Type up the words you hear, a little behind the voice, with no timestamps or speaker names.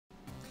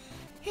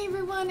Hey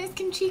everyone, it's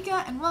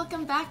Kimchica and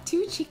welcome back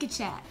to Chica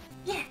Chat.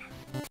 Yeah!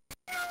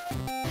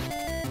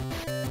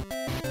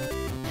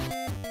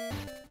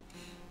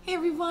 Hey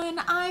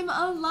everyone, I'm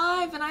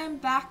alive and I am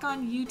back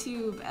on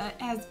YouTube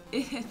as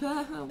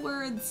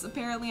words.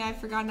 Apparently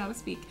I've forgotten how to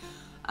speak.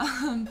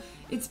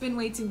 It's been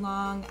way too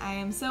long. I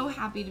am so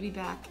happy to be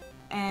back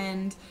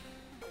and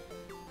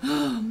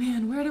oh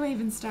man, where do I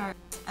even start?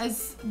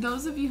 As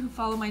those of you who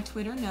follow my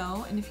Twitter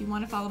know, and if you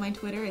want to follow my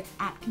Twitter, it's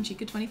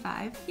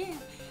 @Kimchica25. Yeah.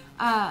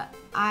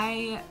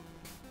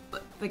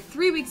 Like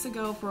 3 weeks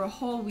ago, for a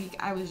whole week,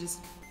 I was just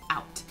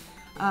out.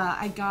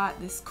 I got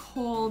this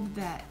cold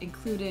that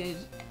included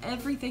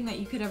everything that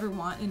you could ever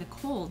want in a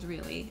cold,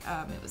 really.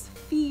 It was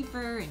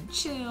fever and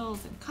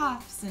chills and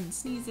coughs and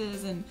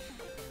sneezes, and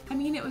I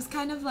mean, it was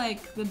kind of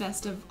like the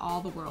best of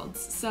all the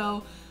worlds.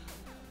 So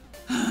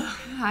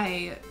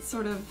I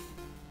sort of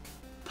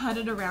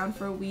putted around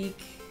for a week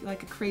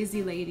like a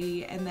crazy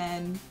lady, and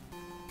then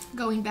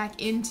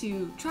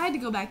tried to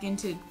go back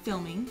into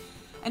filming.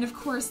 And of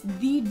course,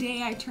 the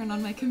day I turned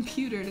on my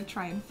computer to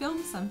try and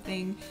film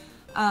something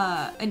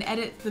and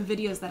edit the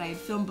videos that I had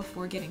filmed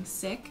before getting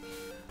sick,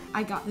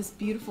 I got this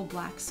beautiful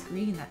black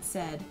screen that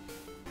said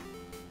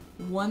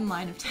one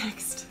line of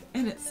text,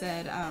 and it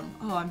said,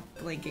 oh, I'm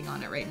blanking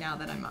on it right now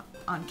that I'm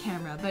on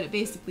camera, but it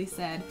basically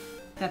said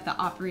that the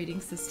operating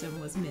system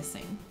was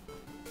missing.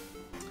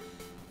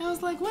 I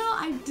was like, well,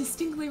 I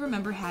distinctly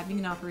remember having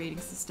an operating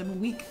system a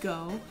week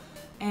ago,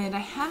 and I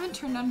haven't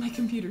turned on my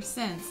computer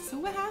since, so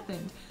what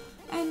happened?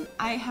 And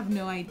I have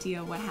no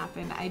idea what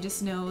happened. I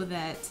just know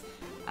that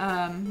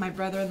my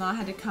brother-in-law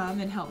had to come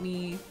and help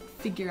me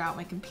figure out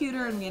my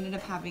computer, and we ended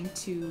up having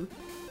to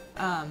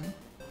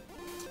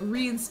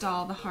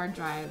reinstall the hard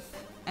drive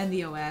and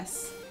the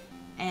OS,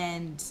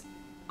 and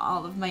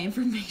all of my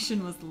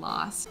information was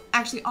lost.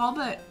 Actually, all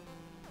but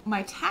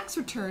my tax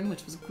return,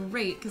 which was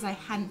great because I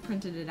hadn't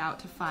printed it out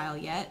to file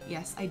yet.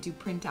 Yes, I do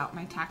print out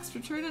my tax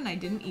return and I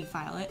didn't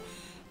e-file it.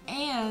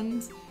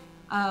 And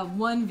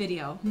one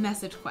video,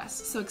 Message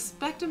Quest. So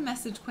expect a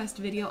Message Quest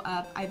video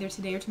up either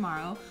today or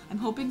tomorrow. I'm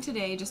hoping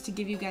today, just to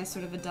give you guys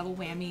sort of a double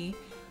whammy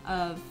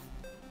of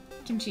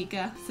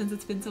Kimchica since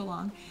it's been so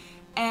long.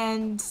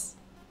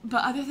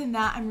 But other than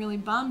that, I'm really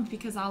bummed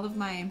because all of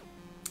my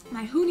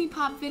Hoonie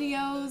Pop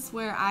videos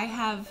where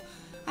I've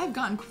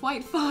gotten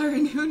quite far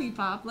in Hoonie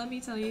Pop, let me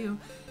tell you,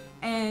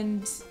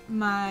 and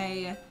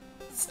my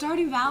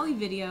Stardew Valley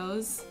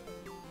videos,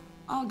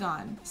 all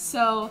gone.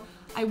 So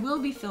I will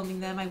be filming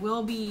them, I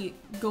will be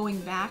going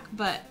back,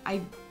 but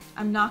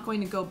I'm not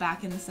going to go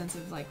back in the sense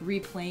of like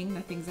replaying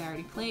the things I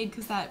already played,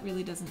 because that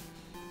really doesn't,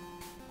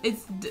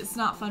 it's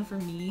not fun for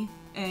me,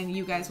 and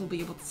you guys will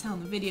be able to tell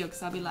in the video,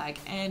 because I'll be like,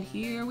 and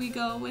here we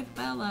go with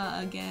Bella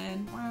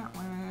again, wah,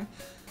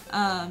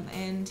 wah.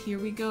 And here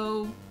we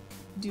go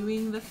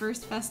doing the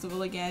first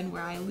festival again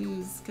where I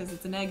lose because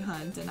it's an egg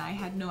hunt and I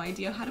had no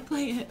idea how to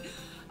play it.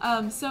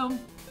 So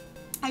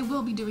I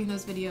will be doing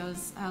those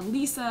videos.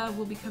 Lisa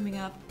will be coming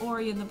up,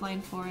 Ori in the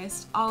Blind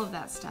Forest, all of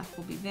that stuff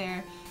will be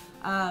there.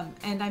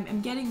 And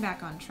I'm getting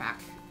back on track.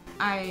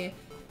 I've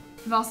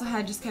also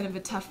had just kind of a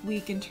tough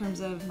week in terms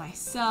of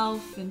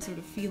myself and sort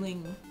of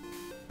feeling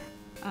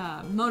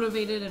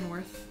motivated and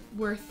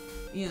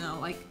worth, you know,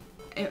 like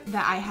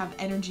that I have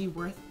energy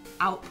worth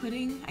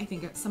outputting. I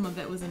think some of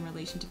it was in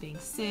relation to being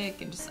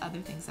sick and just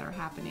other things that are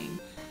happening.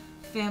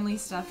 Family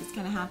stuff is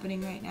kind of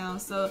happening right now,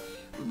 so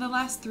the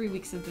last 3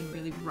 weeks have been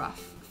really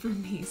rough for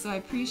me, so I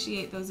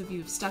appreciate those of you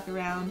who've stuck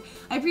around.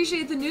 I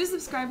appreciate the new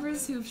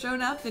subscribers who've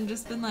shown up and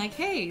just been like,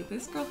 hey,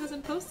 this girl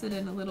hasn't posted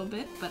in a little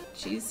bit, but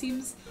she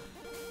seems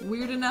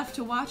weird enough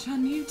to watch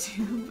on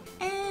YouTube.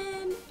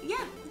 And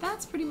yeah,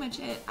 that's pretty much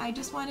it. I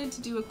just wanted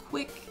to do a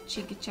quick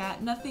Chica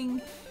Chat, nothing,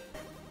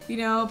 you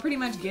know, pretty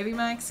much giving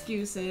my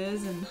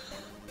excuses and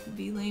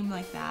be lame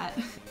like that,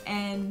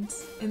 and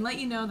let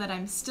you know that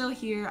I'm still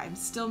here, I'm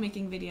still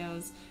making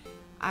videos,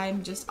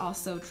 I'm just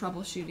also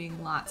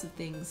troubleshooting lots of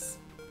things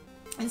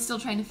and still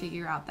trying to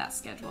figure out that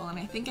schedule. And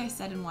I think I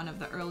said in one of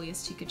the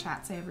earliest Chica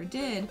Chats I ever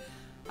did,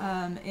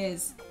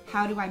 is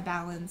how do I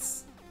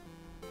balance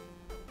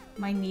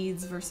my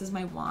needs versus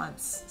my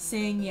wants,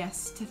 saying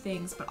yes to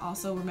things but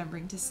also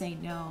remembering to say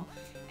no.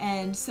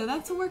 And so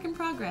that's a work in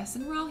progress,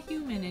 and we're all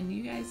human, and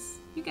you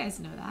guys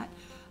know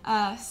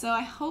that. So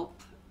I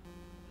hope,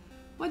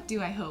 what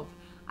do I hope?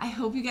 I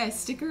hope you guys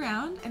stick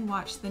around and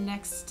watch the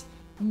next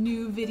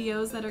new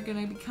videos that are going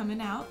to be coming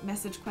out.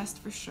 Message Quest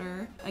for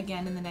sure,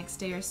 again in the next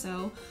day or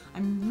so.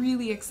 I'm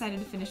really excited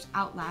to finish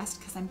Outlast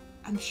because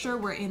I'm sure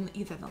we're in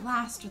either the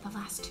last or the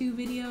last 2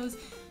 videos,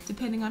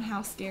 depending on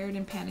how scared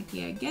and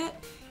panicky I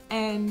get.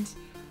 And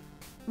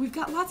we've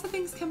got lots of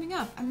things coming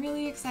up. I'm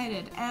really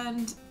excited,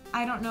 and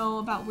I don't know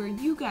about where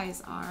you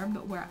guys are,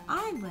 but where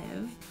I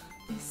live,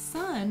 the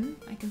sun,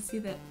 I can see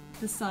that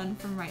the sun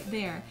from right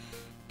there,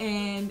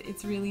 and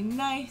it's really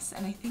nice,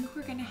 and I think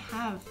we're gonna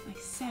have like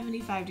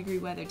 75-degree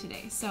weather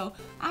today. So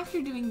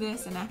after doing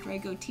this and after I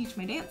go teach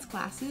my dance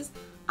classes,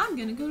 I'm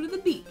gonna go to the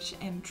beach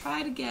and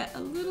try to get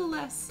a little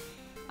less,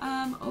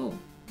 oh,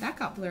 that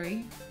got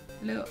blurry.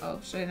 Hello, oh,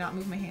 should I not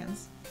move my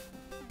hands?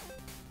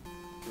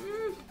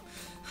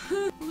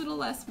 a little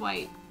less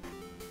white,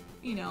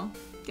 you know,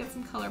 get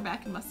some color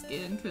back in my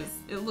skin, because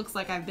it looks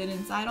like I've been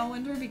inside all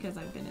winter because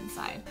I've been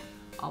inside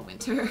all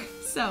winter.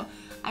 So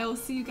I will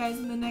see you guys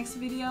in the next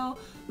video.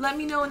 Let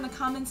me know in the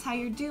comments how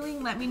you're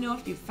doing. Let me know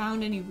if you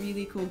found any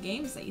really cool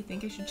games that you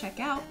think I should check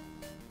out.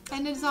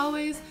 And as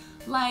always,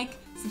 like,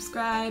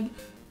 subscribe,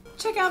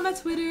 check out my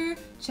Twitter,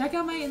 check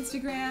out my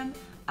Instagram.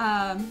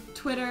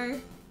 Twitter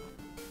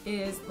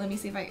is, let me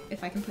see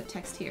if I can put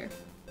text here.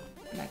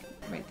 Like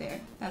right there.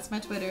 That's my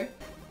Twitter.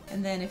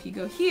 And then if you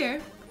go here,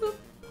 whoop,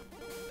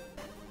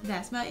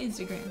 that's my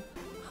Instagram.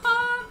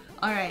 Ha!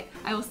 Alright,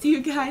 I will see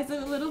you guys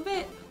in a little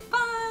bit.